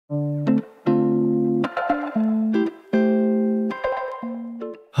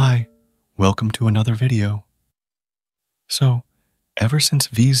welcome to another video. So, ever since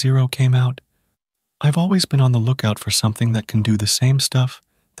V0 came out, I've always been on the lookout for something that can do the same stuff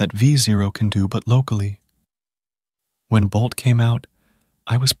that V0 can do but locally. When Bolt came out,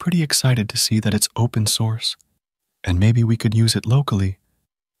 I was pretty excited to see that it's open source, and maybe we could use it locally,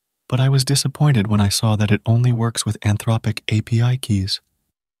 but I was disappointed when I saw that it only works with Anthropic API keys.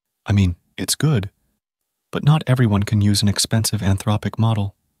 I mean, it's good, but not everyone can use an expensive Anthropic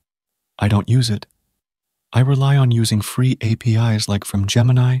model. I don't use it. I rely on using free APIs like from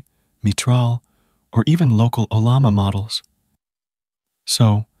Gemini, Mistral, or even local Ollama models.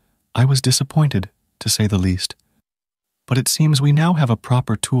 So, I was disappointed, to say the least. But it seems we now have a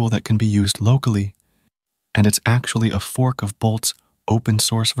proper tool that can be used locally, and it's actually a fork of Bolt's open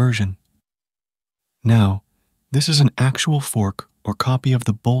source version. Now, this is an actual fork or copy of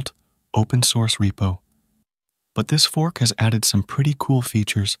the Bolt open source repo. But this fork has added some pretty cool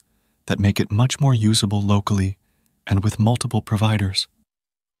features that make it much more usable locally and with multiple providers.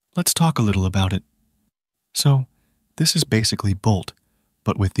 Let's talk a little about it. So, this is basically Bolt,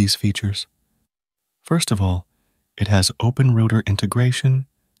 but with these features. First of all, it has OpenRouter integration,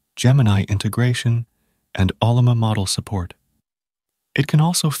 Gemini integration, and Ollama model support. It can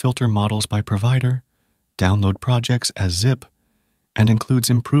also filter models by provider, download projects as zip, and includes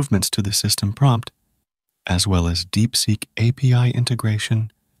improvements to the system prompt, as well as DeepSeek API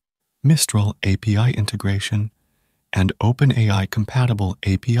integration, Mistral API integration, and OpenAI compatible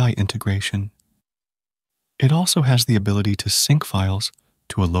API integration. It also has the ability to sync files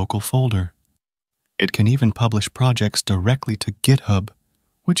to a local folder. It can even publish projects directly to GitHub,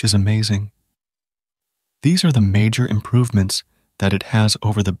 which is amazing. These are the major improvements that it has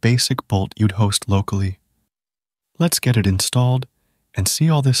over the basic Bolt you'd host locally. Let's get it installed and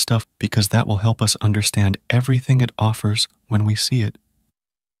see all this stuff because that will help us understand everything it offers when we see it.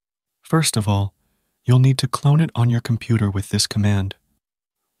 First of all, you'll need to clone it on your computer with this command.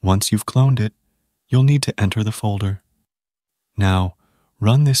 Once you've cloned it, you'll need to enter the folder. Now,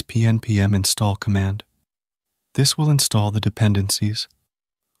 run this pnpm install command. This will install the dependencies.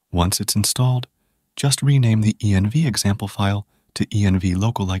 Once it's installed, just rename the env example file to env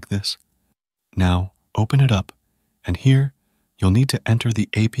local like this. Now, open it up, and here, you'll need to enter the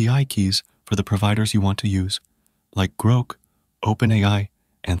API keys for the providers you want to use, like Grok, OpenAI,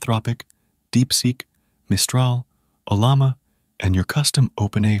 Anthropic, DeepSeek, Mistral, Ollama, and your custom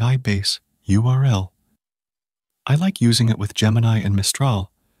OpenAI base URL. I like using it with Gemini and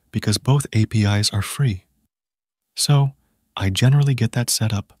Mistral because both APIs are free. So, I generally get that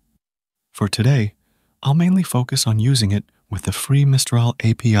set up. For today, I'll mainly focus on using it with the free Mistral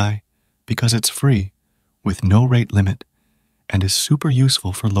API because it's free, with no rate limit, and is super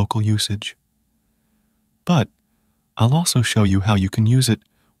useful for local usage. But I'll also show you how you can use it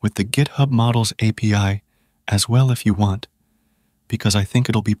with the GitHub Models API as well if you want, because I think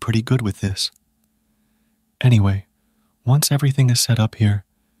it'll be pretty good with this. Anyway, once everything is set up here,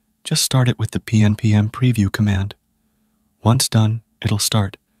 just start it with the pnpm preview command. Once done, it'll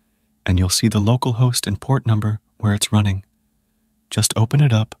start, and you'll see the localhost and port number where it's running. Just open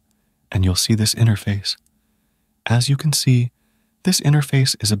it up, and you'll see this interface. As you can see, this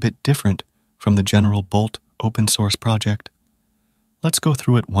interface is a bit different from the general Bolt open source project. Let's go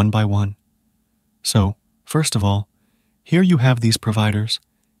through it one by one. So, first of all, here you have these providers,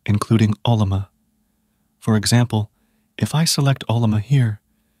 including Ollama. For example, if I select Ollama here,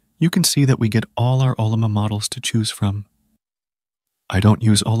 you can see that we get all our Ollama models to choose from. I don't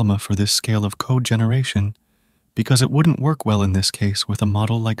use Ollama for this scale of code generation because it wouldn't work well in this case with a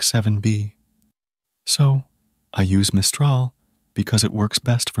model like 7b. So, I use Mistral because it works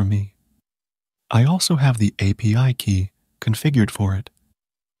best for me. I also have the API key configured for it.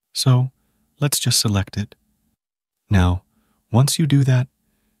 So, let's just select it. Now, once you do that,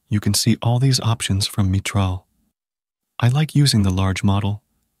 you can see all these options from Mistral. I like using the large model,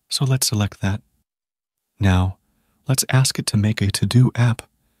 so let's select that. Now, let's ask it to make a to-do app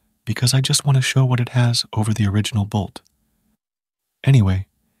because I just want to show what it has over the original Bolt. Anyway,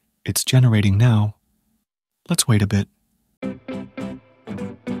 it's generating now. Let's wait a bit.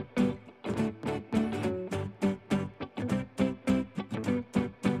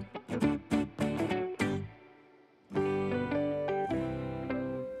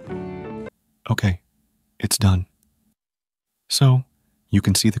 Okay, it's done. So, you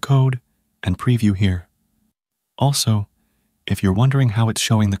can see the code and preview here. Also, if you're wondering how it's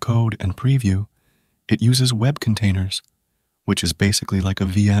showing the code and preview, it uses web containers, which is basically like a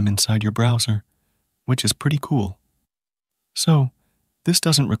VM inside your browser, which is pretty cool. So, this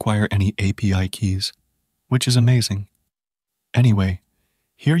doesn't require any API keys, which is amazing. Anyway,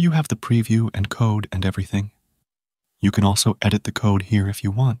 Here you have the preview and code and everything. You can also edit the code here if you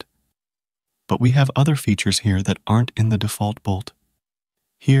want. But we have other features here that aren't in the default bolt.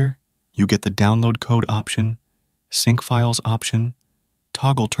 Here, you get the download code option, sync files option,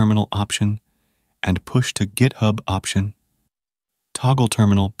 toggle terminal option, and push to GitHub option. Toggle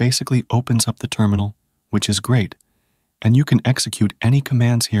terminal basically opens up the terminal, which is great, and you can execute any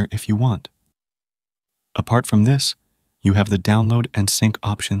commands here if you want. Apart from this, you have the download and sync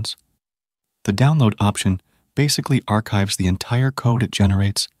options. The download option basically archives the entire code it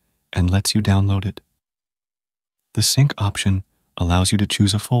generates and lets you download it. The sync option allows you to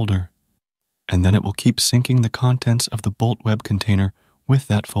choose a folder, and then it will keep syncing the contents of the Bolt web container with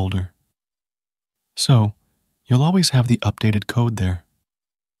that folder. So, you'll always have the updated code there.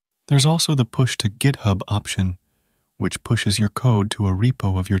 There's also the push to GitHub option, which pushes your code to a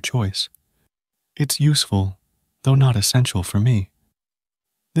repo of your choice. It's useful, though not essential for me.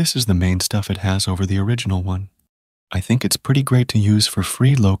 This is the main stuff it has over the original one. I think it's pretty great to use for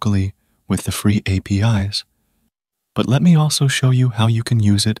free locally with the free APIs. But let me also show you how you can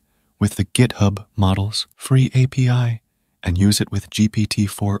use it with the GitHub Models free API and use it with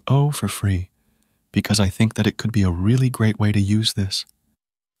GPT-4o for free, because I think that it could be a really great way to use this.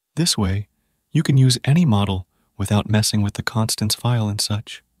 This way, you can use any model without messing with the constants file and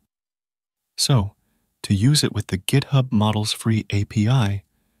such. So, to use it with the GitHub Models free API,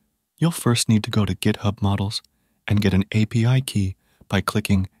 you'll first need to go to GitHub Models and get an API key by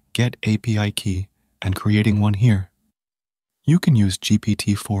clicking Get API Key and creating one here. You can use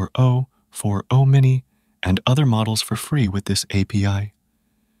GPT-4o, 4o Mini, and other models for free with this API.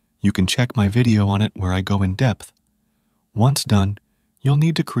 You can check my video on it where I go in depth. Once done, you'll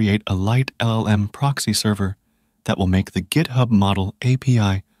need to create a light LLM proxy server that will make the GitHub Model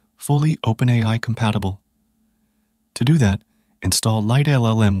API fully OpenAI compatible. To do that, install light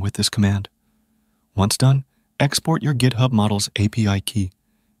LLM with this command. Once done, export your GitHub Models API key,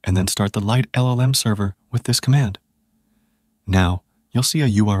 and then start the light LLM server with this command. Now, you'll see a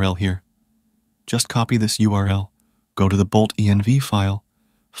URL here. Just copy this URL, go to the Bolt env file,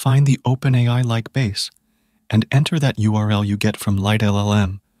 find the OpenAI-like base, and enter that URL you get from light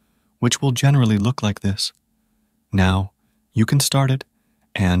LLM, which will generally look like this. Now, you can start it,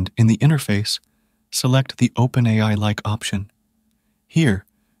 and in the interface, select the OpenAI-like option. Here,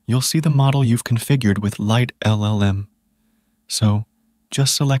 you'll see the model you've configured with light LLM. So,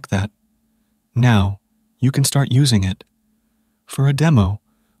 just select that. Now, you can start using it. For a demo,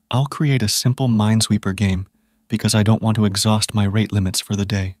 I'll create a simple Minesweeper game because I don't want to exhaust my rate limits for the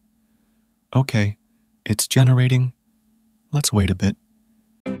day. Okay, it's generating. Let's wait a bit.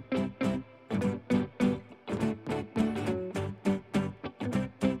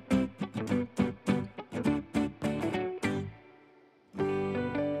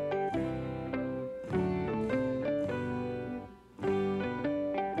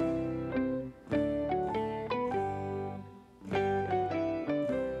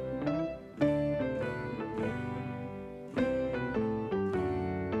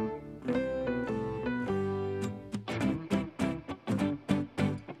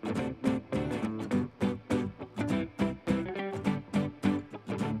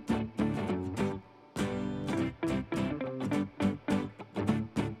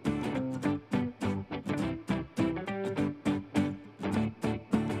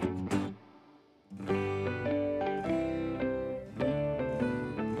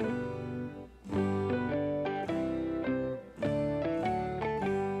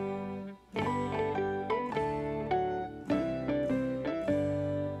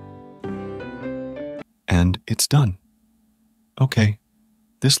 And it's done. Okay,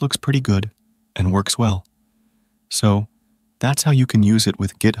 this looks pretty good and works well. So, that's how you can use it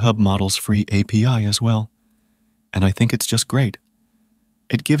with GitHub Models free API as well. And I think it's just great.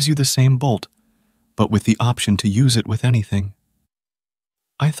 It gives you the same Bolt, but with the option to use it with anything.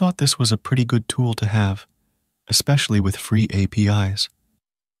 I thought this was a pretty good tool to have, especially with free APIs.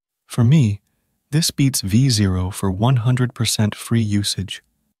 For me, this beats V0 for 100% free usage.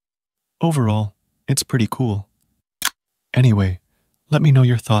 Overall, it's pretty cool. Anyway, let me know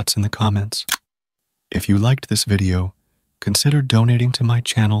your thoughts in the comments. If you liked this video, consider donating to my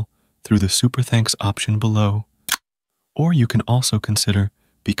channel through the Super Thanks option below. Or you can also consider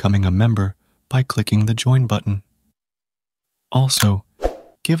becoming a member by clicking the Join button. Also,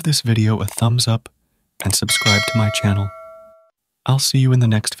 give this video a thumbs up and subscribe to my channel. I'll see you in the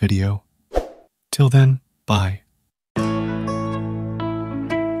next video. Till then, bye.